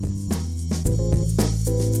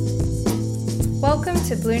Welcome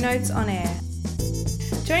to Blue Notes on Air.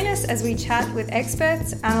 Join us as we chat with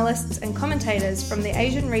experts, analysts and commentators from the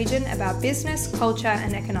Asian region about business, culture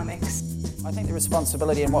and economics. I think the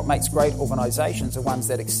responsibility and what makes great organisations are ones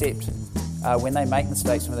that accept when they make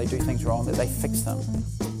mistakes and when they do things wrong, that they fix them.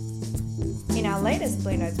 In our latest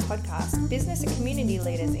Blue Notes podcast, business and community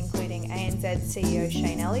leaders including ANZ CEO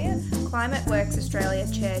Shayne Elliott, Climate Works Australia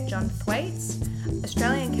Chair John Thwaites,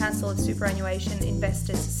 Australian Council of Superannuation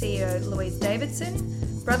Investors CEO Louise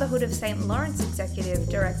Davidson, Brotherhood of St Lawrence Executive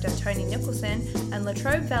Director Tony Nicholson and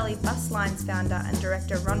Latrobe Valley Bus Lines founder and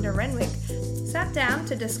director Rhonda Renwick sat down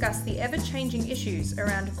to discuss the ever-changing issues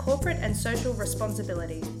around corporate and social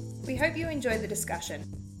responsibility. We hope you enjoy the discussion.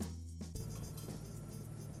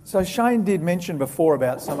 So Shayne did mention before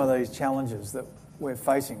about some of these challenges that we're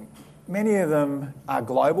facing. Many of them are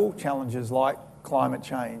global challenges like climate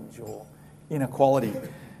change or inequality.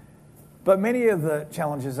 But many of the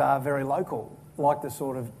challenges are very local, like the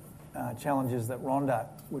sort of challenges that Rhonda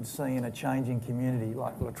would see in a changing community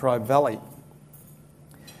like Latrobe Valley.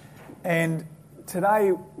 And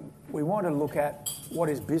today we want to look at what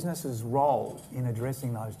is business's role in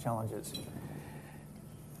addressing those challenges.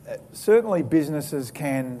 Certainly businesses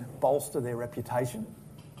can bolster their reputation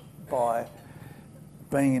by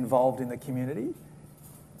being involved in the community.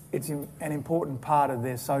 It's an important part of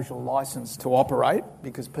their social licence to operate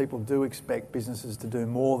because people do expect businesses to do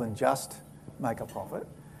more than just make a profit.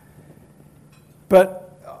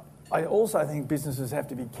 But I also think businesses have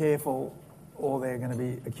to be careful or they're going to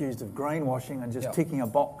be accused of greenwashing and just ticking a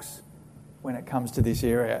box when it comes to this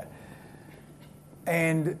area.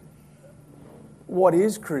 And what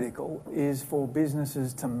is critical is for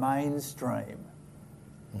businesses to mainstream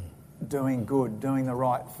doing good, doing the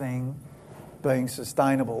right thing, being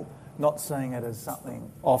sustainable, not seeing it as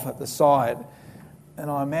something off at the side.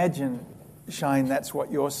 And I imagine, Shayne, that's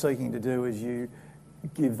what you're seeking to do as you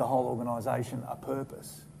give the whole organisation a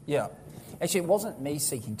purpose. Yeah. Actually, it wasn't me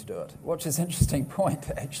seeking to do it, which is an interesting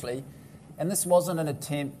point, actually. And this wasn't an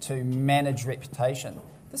attempt to manage reputation.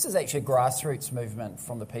 This is actually a grassroots movement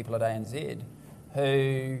from the people at ANZ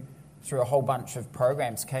who, through a whole bunch of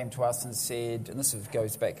programs, came to us and said, and this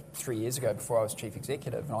goes back 3 years ago before I was chief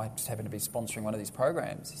executive, and I just happened to be sponsoring one of these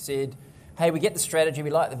programs. He said, hey, we get the strategy, we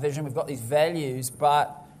like the vision, we've got these values,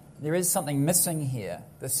 but there is something missing here,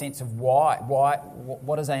 the sense of why,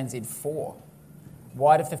 what is ANZ for?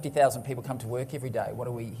 Why do 50,000 people come to work every day? What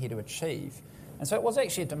are we here to achieve? And so it was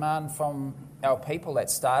actually a demand from our people that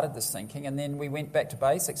started this thinking, and then we went back to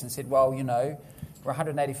basics and said, well, you know, we're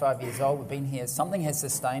 185 years old, we've been here, something has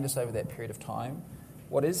sustained us over that period of time.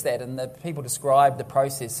 What is that? And the people described the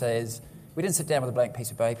process as, we didn't sit down with a blank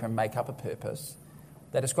piece of paper and make up a purpose.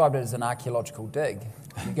 They described it as an archaeological dig.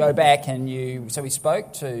 You go back and so we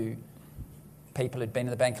spoke to people who'd been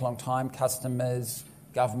in the bank a long time, customers,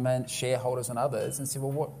 government, shareholders and others, and said,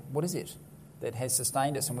 well, what is it that has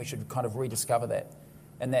sustained us and we should kind of rediscover that?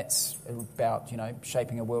 And that's about, you know,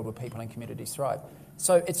 shaping a world where people and communities thrive.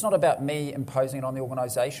 So it's not about me imposing it on the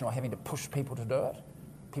organisation or having to push people to do it.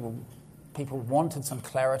 People wanted some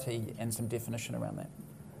clarity and some definition around that.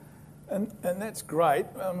 And that's great.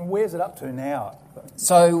 Where's it up to now?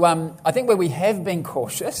 So I think where we have been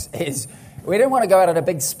cautious is we don't want to go out at a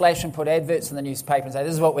big splash and put adverts in the newspaper and say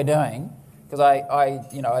this is what we're doing, because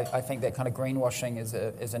I think that kind of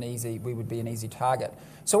greenwashing we would be an easy target.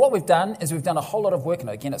 So what we've done is we've done a whole lot of work, and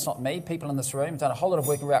again it's not me, people in this room have done a whole lot of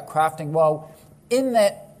work about crafting. Well, in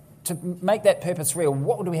that, to make that purpose real,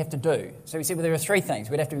 what do we have to do? So we said, well, there are three things.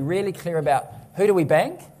 We'd have to be really clear about who do we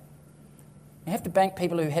bank. We have to bank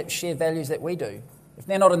people who share values that we do. If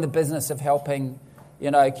they're not in the business of helping,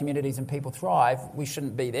 you know, communities and people thrive, we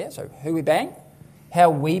shouldn't be there. So who we bank, how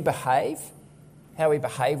we behave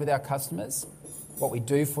with our customers, what we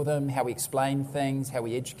do for them, how we explain things, how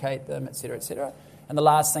we educate them, et cetera, et cetera. And the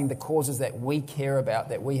last thing, the causes that we care about,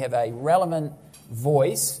 that we have a relevant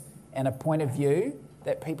voice and a point of view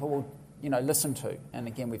that people will, you know, listen to. And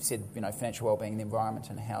again, we've said, you know, financial wellbeing, the environment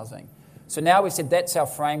and housing. So now we've said that's our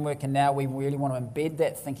framework, and now we really want to embed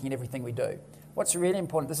that thinking in everything we do. What's really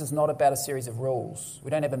important, this is not about a series of rules.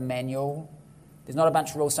 We don't have a manual. There's not a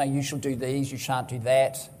bunch of rules saying you should do these, you shan't do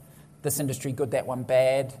that, this industry good, that one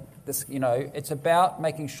bad. This, you know, it's about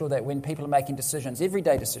making sure that when people are making decisions,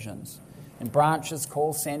 everyday decisions, in branches,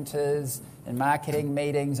 call centres, in marketing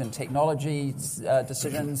meetings and technology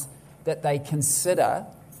decisions, that they consider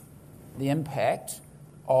the impact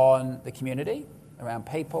on the community, around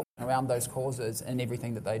people, around those causes and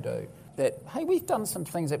everything that they do. That, hey, we've done some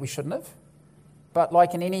things that we shouldn't have, but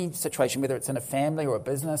like in any situation, whether it's in a family or a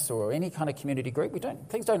business or any kind of community group,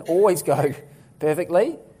 things don't always go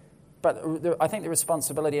perfectly. I think the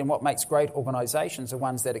responsibility and what makes great organisations are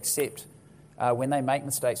ones that accept when they make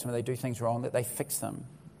mistakes, when they do things wrong, that they fix them.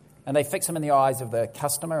 And they fix them in the eyes of the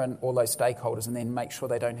customer and all those stakeholders, and then make sure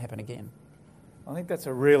they don't happen again. I think that's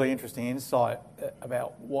a really interesting insight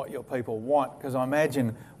about what your people want, because I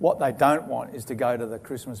imagine what they don't want is to go to the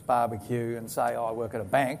Christmas barbecue and say, I work at a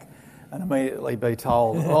bank, and immediately be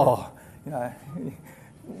told, better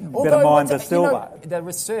mind the silver. The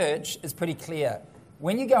research is pretty clear.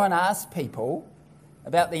 When you go and ask people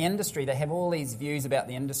about the industry, they have all these views about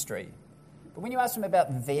the industry. But when you ask them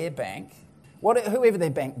about their bank, whoever their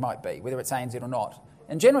bank might be, whether it's ANZ or not,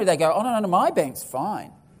 and generally they go, no, my bank's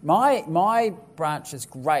fine. My branch is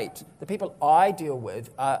great. The people I deal with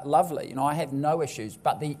are lovely. I have no issues.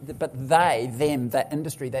 But that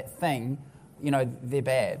industry, that thing, they're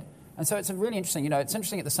bad. And so it's really interesting. It's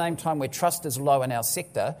interesting at the same time where trust is low in our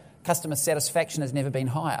sector, customer satisfaction has never been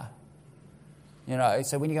higher.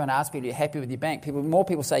 So when you go and ask people, you're happy with your bank, more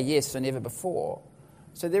people say yes than ever before.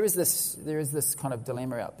 So there is this kind of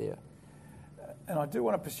dilemma out there. And I do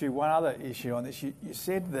want to pursue one other issue on this. You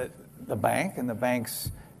said that the bank and the banks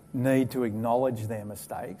need to acknowledge their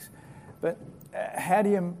mistakes, but how do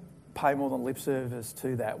you pay more than lip service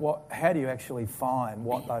to that? How do you actually find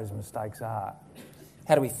what those mistakes are?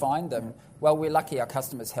 How do we find them? Well, we're lucky our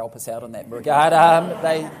customers help us out in that regard.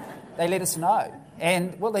 They let us know.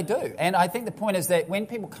 And, well, they do. And I think the point is that when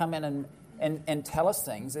people come in and tell us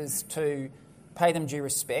things is to pay them due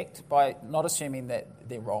respect by not assuming that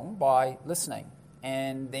they're wrong, by listening.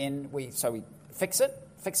 And then we fix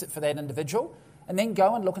it for that individual, and then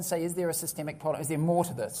go and look and say, is there a systemic problem? Is there more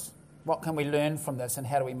to this? What can we learn from this, and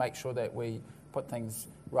how do we make sure that we put things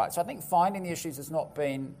right? So I think finding the issues has not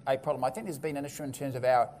been a problem. I think there's been an issue in terms of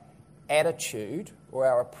our attitude or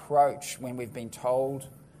our approach when we've been told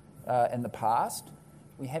in the past.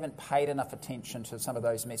 We haven't paid enough attention to some of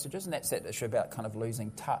those messages, and that's that issue about kind of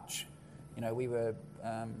losing touch.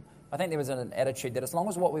 I think there was an attitude that as long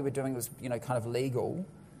as what we were doing was, kind of legal,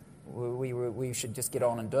 we should just get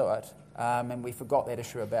on and do it. And we forgot that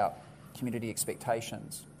issue about community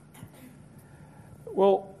expectations.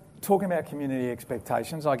 Well, talking about community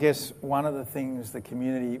expectations, I guess one of the things the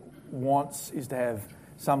community wants is to have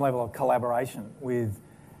some level of collaboration with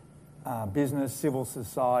business, civil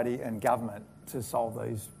society and government to solve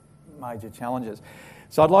these major challenges.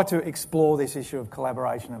 So I'd like to explore this issue of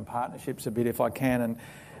collaboration and partnerships a bit if I can, and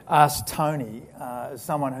ask Tony, as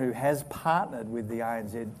someone who has partnered with the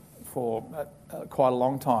ANZ for quite a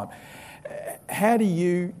long time, how do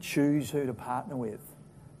you choose who to partner with?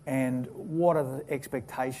 And what are the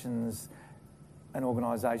expectations an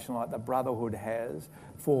organisation like the Brotherhood has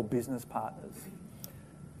for business partners?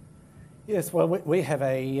 Yes, well, we have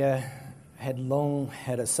had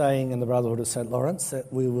a saying in the Brotherhood of St Lawrence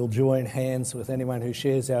that we will join hands with anyone who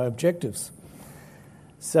shares our objectives.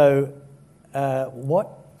 So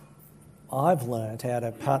what I've learnt out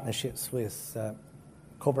of partnerships with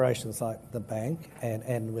corporations like the bank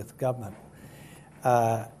and with government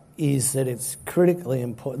is that it's critically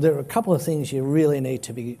important. There are a couple of things you really need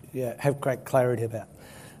to have great clarity about.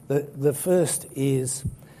 The first is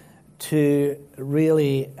to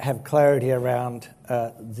really have clarity around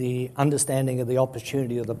the understanding of the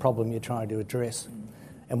opportunity of the problem you're trying to address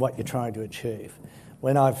and what you're trying to achieve.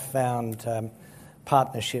 When I've found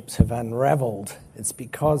partnerships have unravelled, it's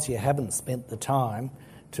because you haven't spent the time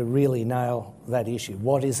to really nail that issue.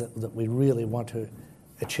 What is it that we really want to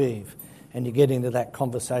achieve? And you get into that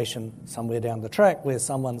conversation somewhere down the track where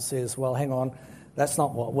someone says, well, hang on, that's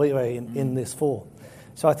not what we were in this for.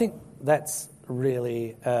 So I think that's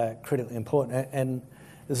really critically important. And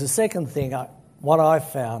there's a second thing, what I've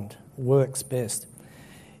found works best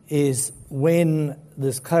is when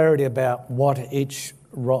there's clarity about what each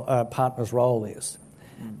partner's role is,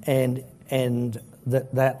 and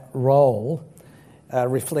that role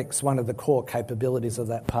reflects one of the core capabilities of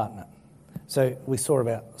that partner. So we saw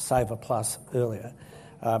about Saver Plus earlier.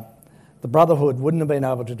 The Brotherhood wouldn't have been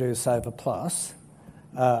able to do Saver Plus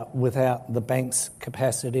without the bank's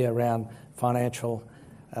capacity around financial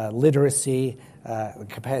literacy,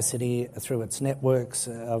 capacity through its networks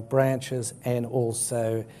of branches, and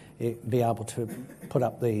also be able to put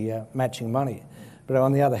up the matching money. But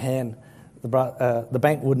on the other hand, the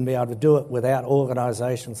bank wouldn't be able to do it without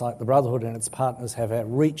organisations like the Brotherhood and its partners have a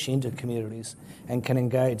reach into communities and can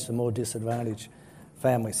engage the more disadvantaged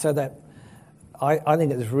families. So that I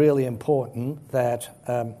think it's really important that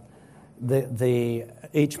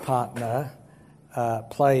each partner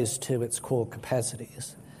plays to its core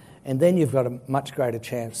capacities, and then you've got a much greater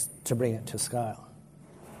chance to bring it to scale.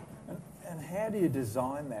 And how do you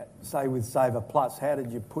design that? Say with Saver Plus, how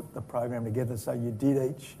did you put the program together so you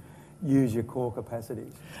did each use your core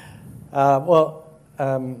capacities?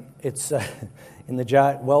 It's in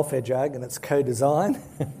the welfare jargon, it's co-design.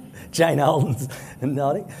 Jane Alden's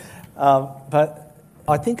nodding. But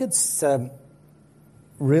I think it's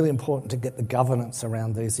really important to get the governance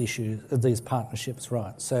around these issues, these partnerships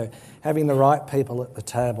right. So having the right people at the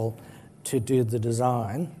table to do the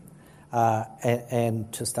design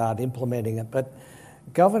and to start implementing it. But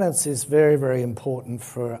governance is very, very important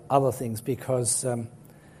for other things because,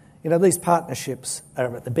 these partnerships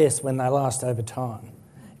are at the best when they last over time.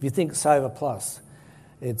 If you think Saver Plus,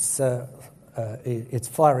 it's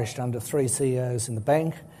flourished under 3 CEOs in the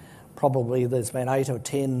bank. Probably there's been 8 or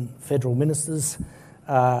 10 federal ministers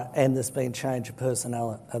and there's been change of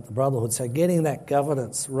personnel at the Brotherhood. So getting that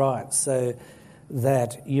governance right so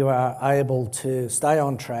that you are able to stay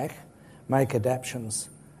on track, make adaptations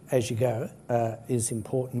as you go is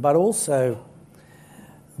important. But also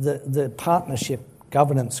the partnership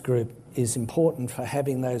governance group is important for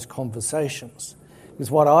having those conversations. Because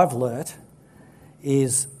what I've learnt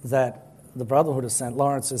is that the Brotherhood of St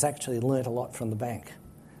Lawrence has actually learnt a lot from the bank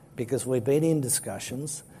because we've been in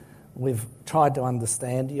discussions, we've tried to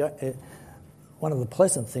understand. One of the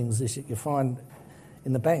pleasant things is that you find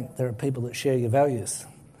in the bank there are people that share your values.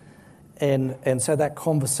 And so that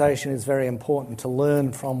conversation is very important to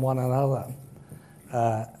learn from one another.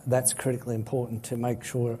 That's critically important to make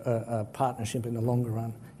sure a partnership in the longer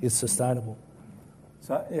run is sustainable.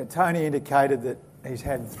 So Tony indicated that he's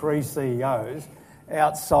had 3 CEOs.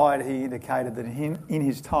 Outside, he indicated that in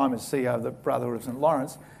his time as CEO of the Brotherhood of St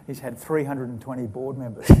Lawrence, he's had 320 board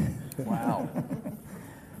members. Wow.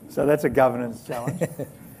 So that's a governance challenge.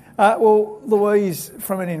 Louise,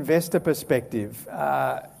 from an investor perspective,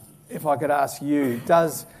 if I could ask you,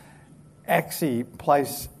 does AXI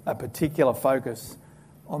place a particular focus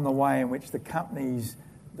on the way in which the companies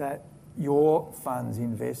that your funds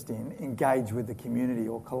invest in engage with the community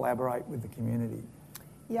or collaborate with the community?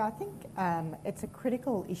 Yeah, I think it's a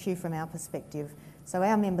critical issue from our perspective. So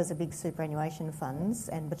our members are big superannuation funds,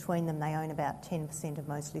 and between them they own about 10% of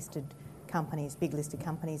most listed companies, big listed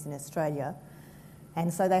companies in Australia.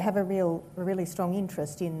 And so they have a really strong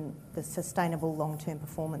interest in the sustainable long-term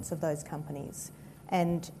performance of those companies.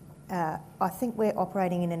 And I think we're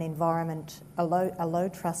operating in an environment, a low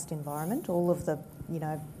trust environment. All of the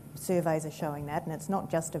surveys are showing that, and it's not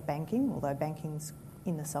just of banking, although banking's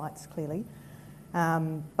in the sights clearly.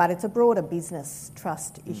 But it's a broader business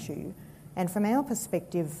trust issue. And from our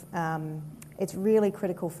perspective, it's really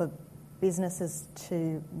critical for businesses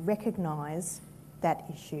to recognise that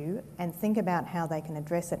issue and think about how they can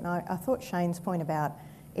address it. And I thought Shayne's point about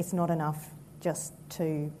it's not enough just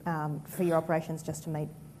to for your operations just to meet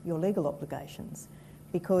your legal obligations,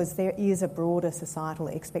 because there is a broader societal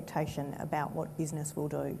expectation about what business will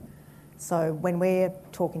do. So when we're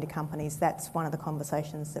talking to companies, that's one of the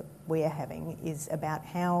conversations that we're having, is about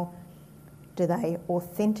how do they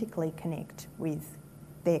authentically connect with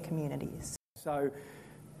their communities. So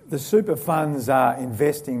the super funds are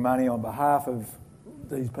investing money on behalf of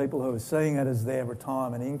these people who are seeing it as their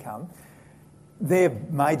retirement income. Their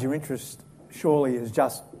major interest surely is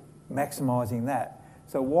just maximising that.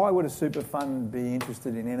 So why would a super fund be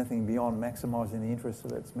interested in anything beyond maximising the interests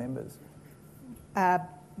of its members?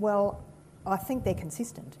 Well, I think they're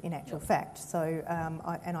consistent in actual fact. So,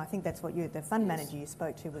 I think that's what the fund manager you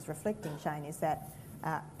spoke to was reflecting, Shayne, is that,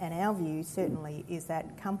 and our view certainly is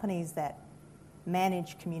that companies that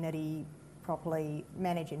manage community properly,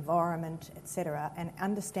 manage environment, etc., and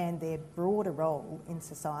understand their broader role in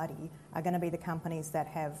society are going to be the companies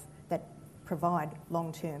that provide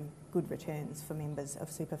long-term good returns for members of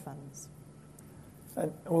super funds.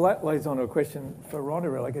 And, well, that leads on to a question for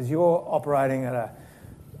Rhonda, really, because you're operating at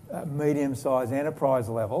a medium-sized enterprise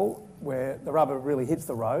level where the rubber really hits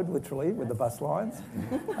the road, literally, with the bus lines,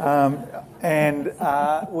 and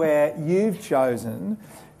where you've chosen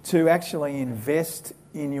to actually invest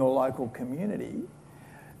in your local community.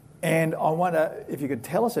 And I wonder if you could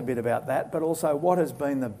tell us a bit about that, but also what has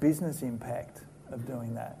been the business impact of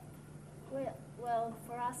doing that? Well,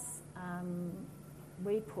 for us,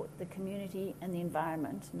 we put the community and the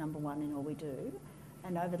environment number one in all we do.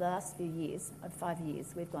 And over the last 5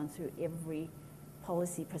 years, we've gone through every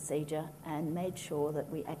policy procedure and made sure that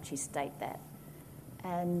we actually state that.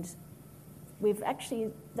 And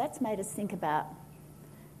that's made us think about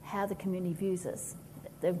how the community views us,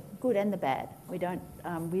 the good and the bad. We don't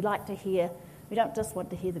just want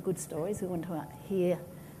to hear the good stories, we want to hear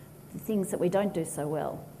the things that we don't do so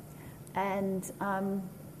well. And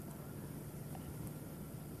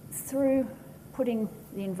through putting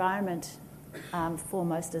the environment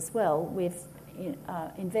foremost as well, we've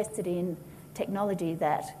invested in technology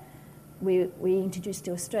that we introduced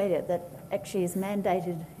to Australia that actually is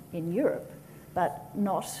mandated in Europe, but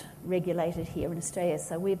not regulated here in Australia.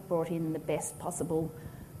 So we've brought in the best possible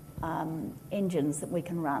engines that we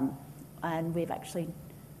can run, and we've actually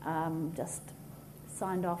just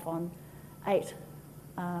signed off on 8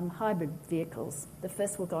 hybrid vehicles. The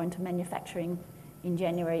first will go into manufacturing in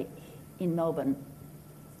January in Melbourne.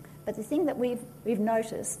 But the thing that we've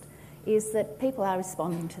noticed is that people are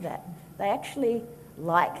responding to that. They actually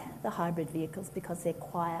like the hybrid vehicles because they're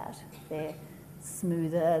quiet, they're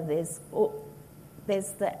smoother, there's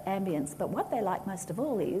the ambience. But what they like most of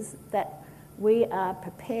all is that we are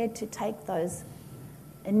prepared to take those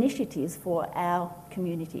initiatives for our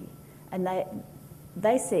community, and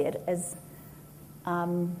they see it as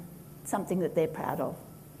something that they're proud of.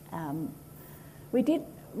 We did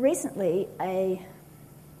recently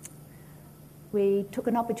we took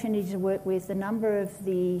an opportunity to work with a number of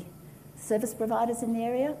the service providers in the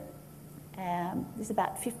area. There's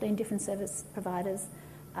about 15 different service providers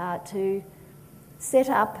to set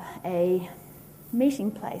up a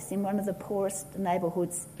meeting place in one of the poorest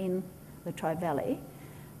neighbourhoods in the Latrobe Valley.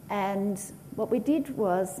 And what we did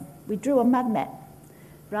was we drew a mud map.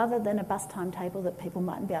 Rather than a bus timetable that people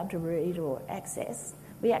mightn't be able to read or access,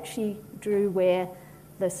 we actually drew where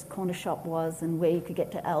this corner shop was and where you could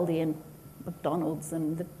get to Aldi and McDonald's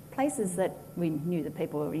and the places that we knew that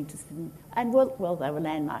people were interested in. And well, they were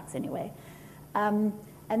landmarks anyway. And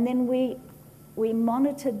then we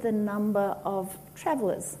monitored the number of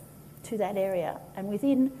travellers to that area, and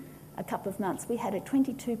within a couple of months we had a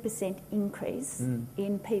 22% increase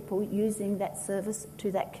in people using that service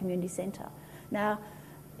to that community centre. Now,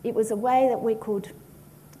 it was a way that we could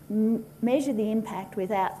measure the impact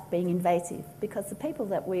without being invasive, because the people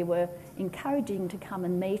that we were encouraging to come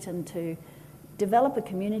and meet and to develop a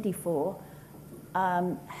community for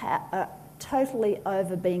are totally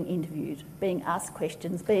over being interviewed, being asked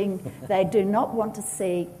questions, they do not want to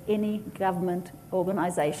see any government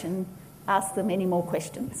organisation ask them any more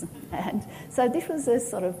questions. And so this was a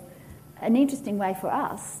sort of an interesting way for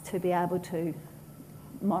us to be able to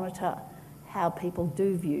monitor how people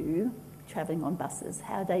do view travelling on buses,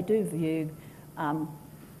 how they do view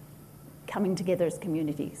coming together as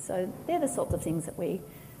communities. So they're the sorts of things that we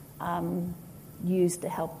use to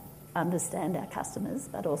help understand our customers,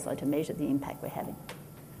 but also to measure the impact we're having.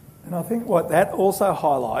 And I think what that also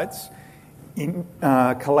highlights in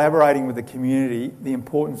collaborating with the community, the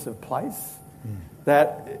importance of place,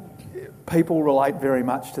 that people relate very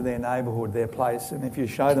much to their neighbourhood, their place, and if you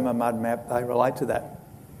show them a mud map, they relate to that.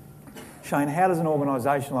 Shayne, how does an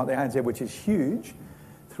organisation like the ANZ, which is huge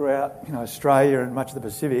throughout Australia and much of the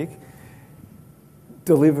Pacific,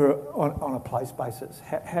 deliver on a place basis?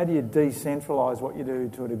 How do you decentralise what you do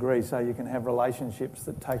to a degree so you can have relationships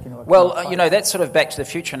that take into account? Well, that's sort of back to the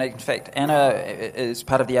future. And in fact, Anna is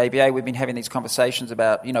part of the ABA. We've been having these conversations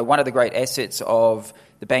about, one of the great assets of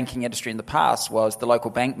the banking industry in the past was the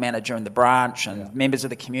local bank manager and the branch and members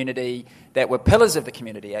of the community that were pillars of the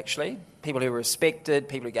community, actually. People who were respected,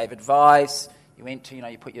 people who gave advice. You went to,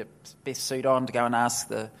 you put your best suit on to go and ask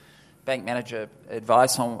the bank manager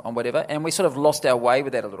advice on whatever, and we sort of lost our way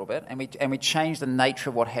with that a little bit, and we changed the nature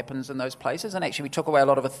of what happens in those places, and actually we took away a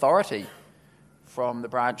lot of authority from the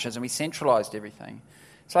branches and we centralised everything.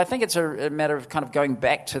 So I think it's a matter of kind of going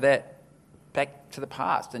back to the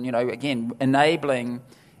past, and again enabling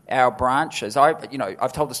our branches.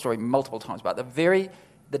 I've told the story multiple times, but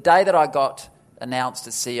the day that I got announced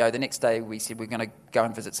as CEO, the next day we said we're going to go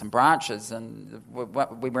and visit some branches, and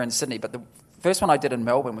we were in Sydney, but the first one I did in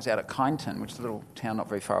Melbourne was out at Kyneton, which is a little town not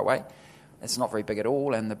very far away. It's not very big at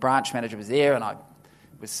all, and the branch manager was there, and I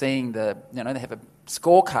was seeing they have a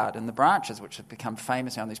scorecard in the branches, which have become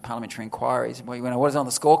famous on these parliamentary inquiries. And we went, what is on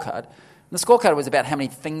the scorecard? And the scorecard was about how many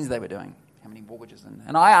things they were doing, how many mortgages.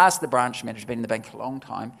 And I asked the branch manager, who's been in the bank a long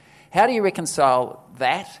time, how do you reconcile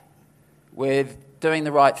that with doing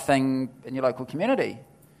the right thing in your local community? And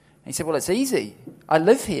he said, well, it's easy. I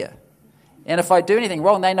live here. And if I do anything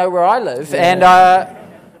wrong, they know where I live. Yeah.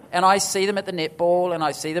 And I see them at the netball, and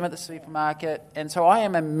I see them at the supermarket. And so I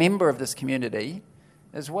am a member of this community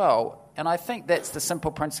as well. And I think that's the simple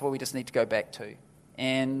principle we just need to go back to.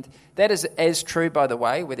 And that is as true, by the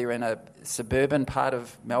way, whether you're in a suburban part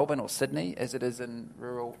of Melbourne or Sydney, as it is in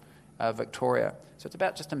rural Victoria. So it's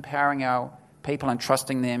about just empowering our people and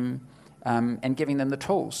trusting them and giving them the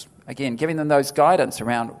tools. Again, giving them those guidance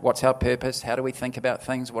around what's our purpose, how do we think about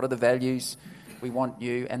things, what are the values we want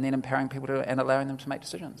you, and then empowering people and allowing them to make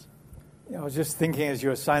decisions. I was just thinking as you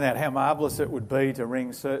were saying that, how marvellous it would be to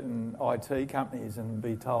ring certain IT companies and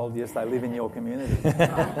be told, yes, they live in your community.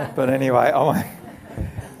 But anyway,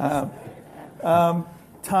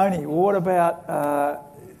 Tony, what about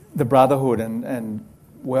the Brotherhood and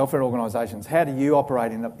welfare organisations? How do you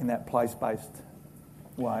operate in that place-based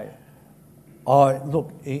way?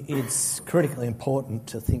 Look, it's critically important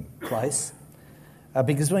to think place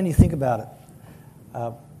because when you think about it,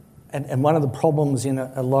 and one of the problems in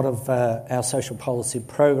a lot of our social policy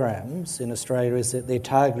programs in Australia is that they're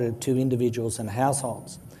targeted to individuals and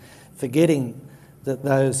households, forgetting that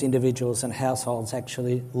those individuals and households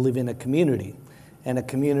actually live in a community, and a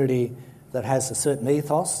community that has a certain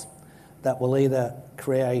ethos that will either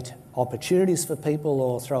create opportunities for people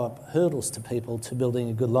or throw up hurdles to people to building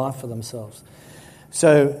a good life for themselves.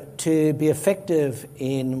 So to be effective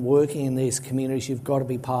in working in these communities, you've got to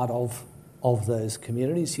be part of those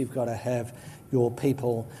communities. You've got to have your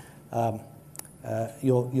people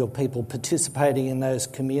your people participating in those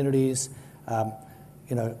communities,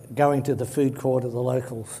 going to the food court at the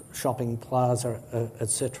local shopping plaza,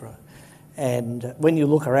 etc. And when you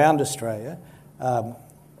look around Australia,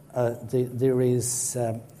 there is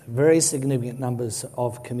very significant numbers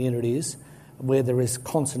of communities where there is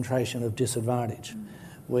concentration of disadvantage,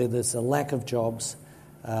 where there's a lack of jobs,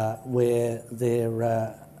 where there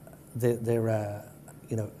are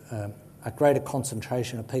a greater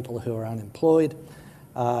concentration of people who are unemployed,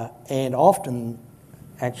 and often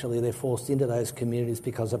actually they're forced into those communities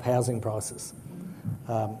because of housing prices,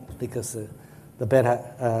 because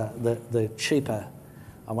the cheaper,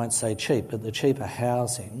 I won't say cheap, but the cheaper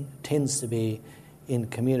housing tends to be in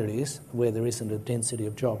communities where there isn't a density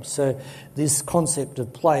of jobs. So this concept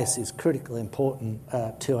of place is critically important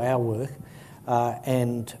to our work,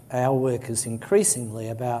 and our work is increasingly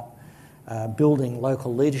about building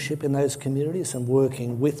local leadership in those communities and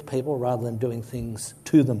working with people rather than doing things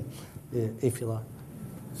to them, if you like.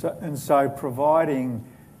 So providing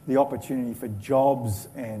the opportunity for jobs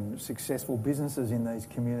and successful businesses in these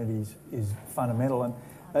communities is fundamental, and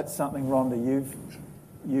that's something, Rhonda,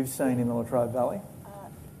 you've seen in the Latrobe Valley.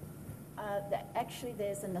 Actually,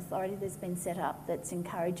 there's an authority that's been set up that's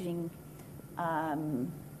encouraging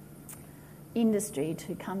industry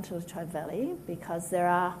to come to Latrobe Valley because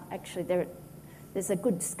there's a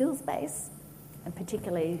good skills base, and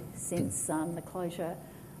particularly since the closure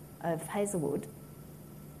of Hazelwood.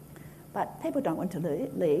 But people don't want to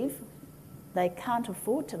leave. They can't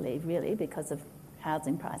afford to leave, really, because of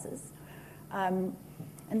housing prices.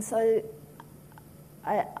 And so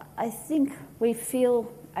I think we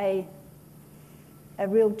feel a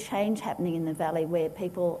real change happening in the valley where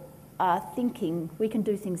people are thinking we can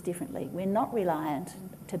do things differently. We're not reliant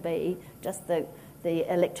to be just the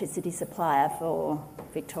electricity supplier for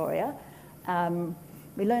Victoria.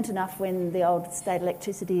 We learnt enough when the old State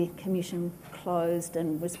Electricity Commission closed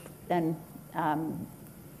and was then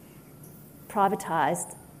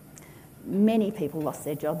privatised. Many people lost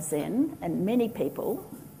their jobs then, and many people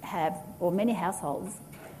many households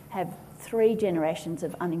have 3 generations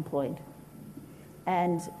of unemployed.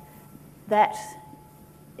 And that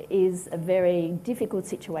is a very difficult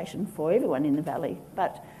situation for everyone in the valley.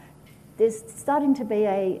 But there's starting to be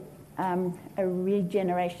a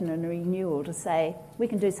regeneration and a renewal to say we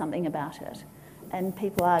can do something about it. And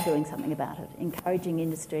people are doing something about it, encouraging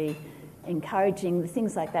industry, encouraging the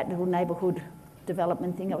things like that little neighbourhood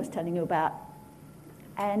development thing I was telling you about.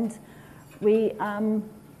 And we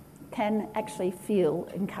can actually feel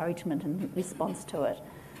encouragement and response to it.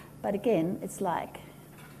 But again, it's like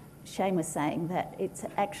Shayne was saying, that it's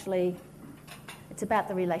about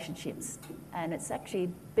the relationships, and it's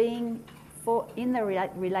actually being in the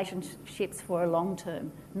relationships for a long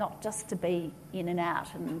term, not just to be in and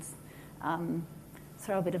out and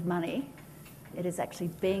throw a bit of money. It is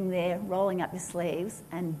actually being there, rolling up your sleeves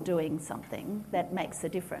and doing something that makes a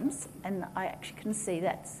difference. And I actually can see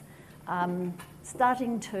that's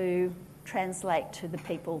starting to translate to the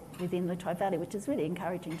people within Latrobe Valley, which is really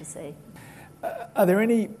encouraging to see. Are there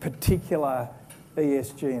any particular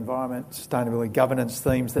ESG, environment, sustainability, governance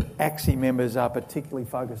themes that ACSI members are particularly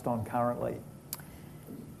focused on currently?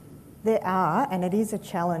 There are, and it is a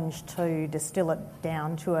challenge to distill it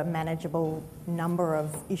down to a manageable number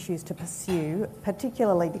of issues to pursue,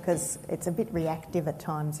 particularly because it's a bit reactive at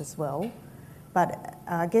times as well. But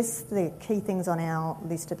I guess the key things on our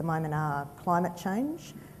list at the moment are climate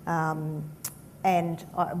change, and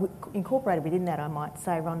incorporated within that, I might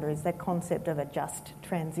say, Rhonda, is that concept of a just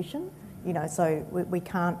transition. So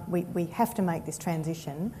we have to make this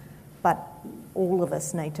transition, but all of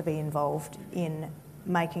us need to be involved in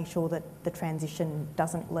making sure that the transition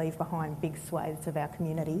doesn't leave behind big swathes of our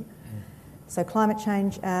community. So climate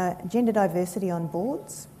change, gender diversity on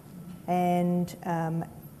boards, and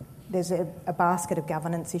there's a basket of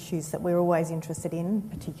governance issues that we're always interested in,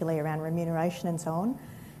 particularly around remuneration and so on.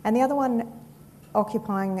 And the other one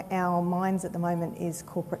occupying our minds at the moment is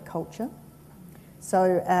corporate culture.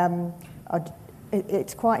 So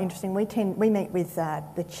it's quite interesting. We meet with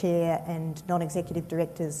the chair and non-executive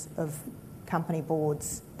directors of company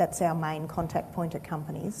boards. That's our main contact point at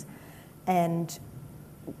companies. And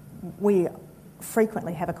we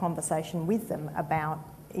frequently have a conversation with them about,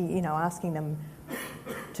 asking them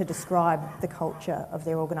to describe the culture of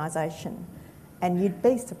their organisation. And you'd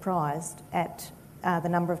be surprised at the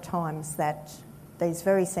number of times that these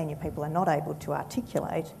very senior people are not able to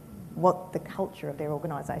articulate what the culture of their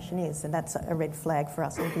organisation is, and that's a red flag for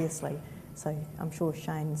us, obviously. So I'm sure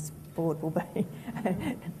Shayne's board will be.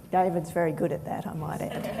 David's very good at that, I might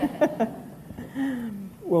add.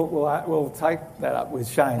 We'll take that up with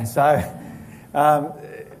Shayne. So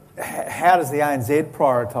how does the ANZ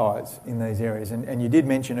prioritise in these areas? And you did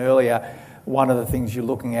mention earlier one of the things you're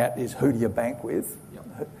looking at is who do you bank with?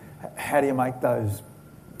 Yep. How do you make those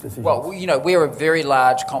decisions? Well, we're a very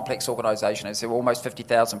large, complex organisation. As there are almost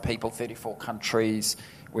 50,000 people, 34 countries.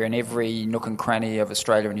 We're in every nook and cranny of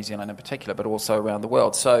Australia and New Zealand in particular, but also around the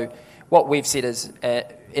world. So what we've said is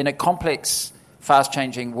in a complex,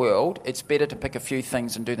 fast-changing world, it's better to pick a few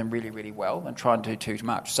things and do them really, really well than try and do too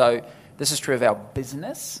much. So this is true of our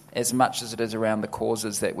business as much as it is around the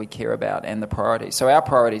causes that we care about and the priorities. So our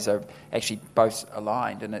priorities are actually both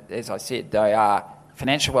aligned, and as I said, they are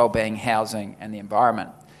financial wellbeing, housing, and the environment.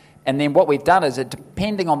 And then what we've done is that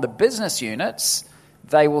depending on the business units,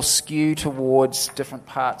 they will skew towards different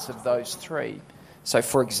parts of those three. So,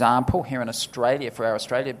 for example, here in Australia, for our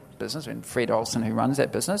Australia business, and Fred Olsen, who runs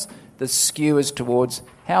that business, the skew is towards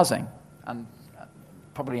housing, and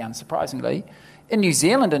probably unsurprisingly. In New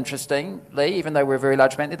Zealand, interestingly, even though we're a very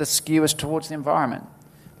large bank, the skew is towards the environment,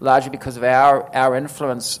 largely because of our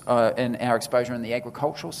influence in our exposure in the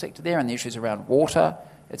agricultural sector there and the issues around water,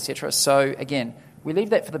 etc. So, again, we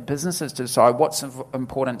leave that for the businesses to decide what's of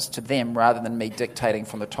importance to them rather than me dictating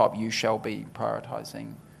from the top, you shall be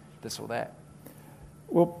prioritising this or that.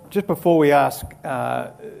 Well, just before we ask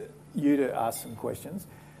you to ask some questions,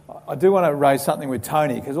 I do want to raise something with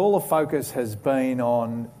Tony, because all the focus has been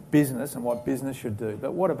on business and what business should do.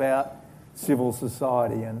 But what about civil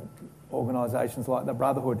society and organisations like the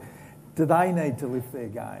Brotherhood? Do they need to lift their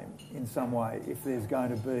game in some way if there's going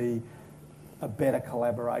to be a better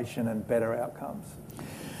collaboration and better outcomes?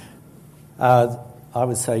 I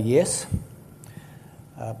would say yes.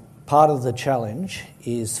 Part of the challenge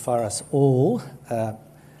is for us all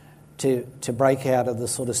to break out of the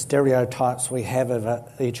sort of stereotypes we have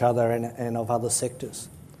of each other and of other sectors.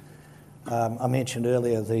 I mentioned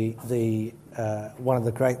earlier the one of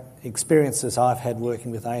the great experiences I've had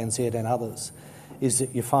working with ANZ and others is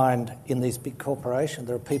that you find in these big corporations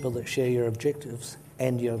there are people that share your objectives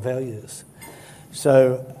and your values.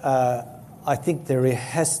 So I think there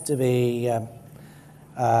has to be a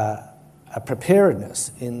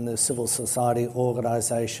preparedness in the civil society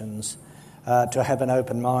organisations to have an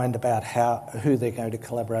open mind about who they're going to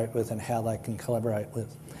collaborate with and how they can collaborate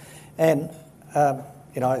with. And,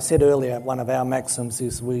 I said earlier, one of our maxims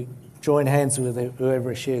is we join hands with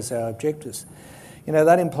whoever shares our objectives.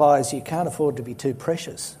 That implies you can't afford to be too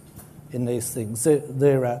precious in these things.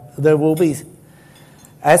 There will be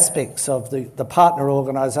aspects of the partner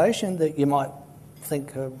organisation that you might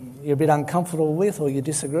think you're a bit uncomfortable with or you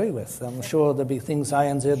disagree with. I'm sure there'll be things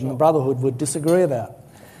ANZ and the Brotherhood would disagree about.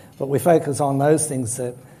 But we focus on those things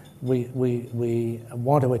that we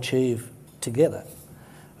want to achieve together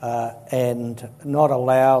and not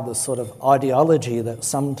allow the sort of ideology that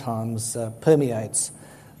sometimes permeates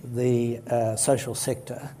the social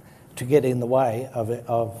sector to get in the way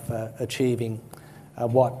of achieving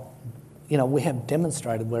what we have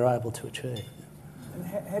demonstrated we're able to achieve. And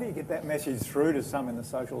how do you get that message through to some in the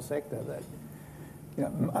social sector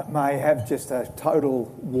that may have just a total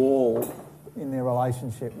wall in their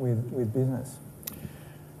relationship with business?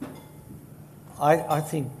 I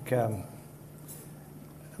think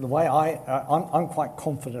the way I'm quite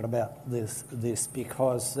confident about this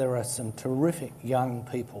because there are some terrific young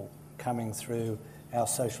people coming through our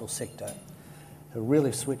social sector who are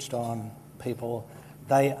really switched on people.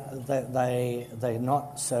 They're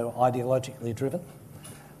not so ideologically driven,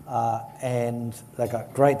 and they've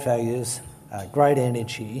got great values, great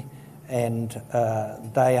energy, and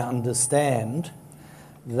they understand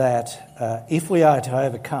that if we are to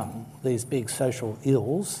overcome these big social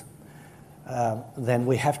ills, then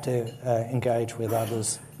we have to engage with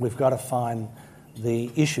others. We've got to find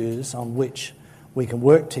the issues on which we can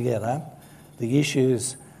work together, the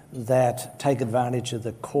issues that take advantage of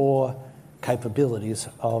the core capabilities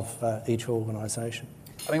of each organisation.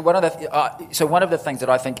 I mean, one of the things that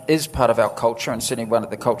I think is part of our culture, and certainly one of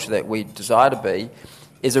the culture that we desire to be,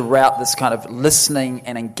 is about this kind of listening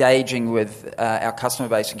and engaging with our customer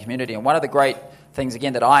base and community. And one of the great things,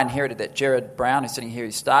 again, that I inherited, that Jared Brown, who's sitting here,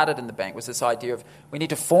 who started in the bank, was this idea of we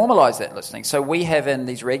need to formalise that listening. So we have in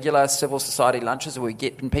these regular civil society lunches where we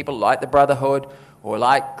get people like the Brotherhood or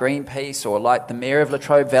like Greenpeace or like the Mayor of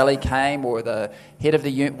Latrobe Valley came, or the head of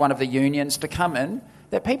one of the unions to come in,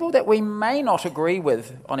 that people that we may not agree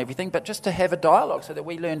with on everything, but just to have a dialogue so that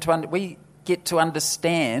we learn we get to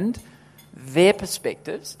understand their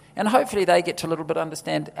perspectives, and hopefully they get to a little bit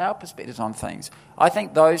understand our perspectives on things. I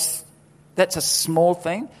think that's a small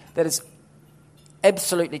thing that has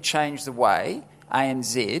absolutely changed the way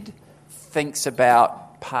ANZ thinks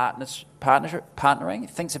about partnering,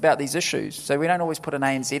 thinks about these issues. So we don't always put an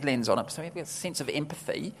ANZ lens on it, so we have a sense of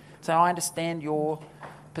empathy. So I understand your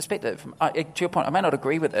perspective. To your point, I may not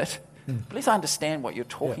agree with it, but at least I understand what you're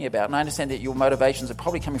talking about, and I understand that your motivations are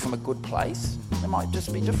probably coming from a good place. They might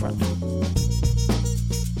just be different.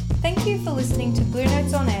 Thank you for listening to Blue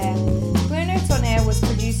Notes on Air. Blue Notes on Air was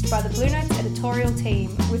produced by the Blue Notes editorial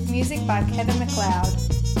team with music by Kevin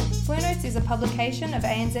McLeod. Blue Notes is a publication of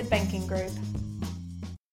ANZ Banking Group.